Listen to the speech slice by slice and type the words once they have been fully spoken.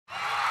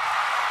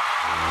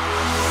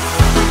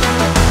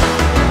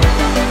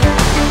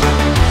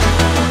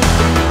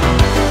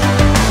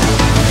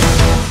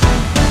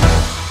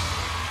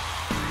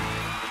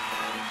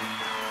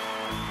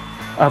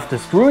After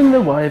screwing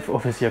the wife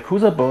of his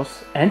Yakuza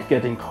boss and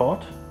getting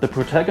caught, the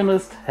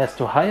protagonist has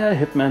to hire a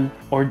hitman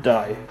or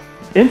die.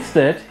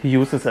 Instead, he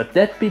uses a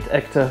deadbeat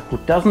actor who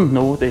doesn't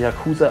know the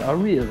Yakuza are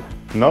real.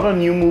 Not a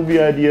new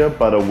movie idea,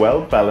 but a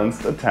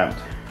well-balanced attempt.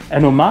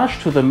 An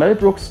homage to the Mel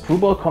Brooks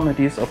screwball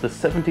comedies of the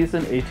 70s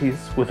and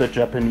 80s with a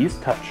Japanese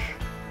touch.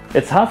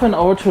 It's half an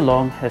hour too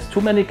long, has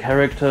too many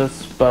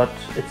characters, but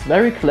it's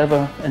very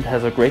clever and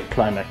has a great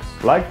climax.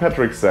 Like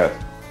Patrick said,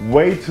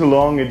 way too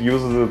long, it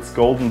uses its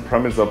golden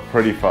premise up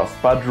pretty fast,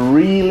 but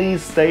really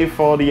stay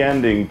for the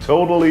ending,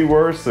 totally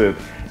worth it.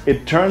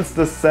 It turns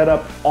the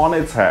setup on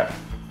its head.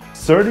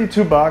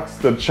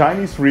 $32, the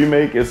Chinese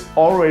remake is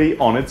already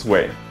on its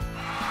way.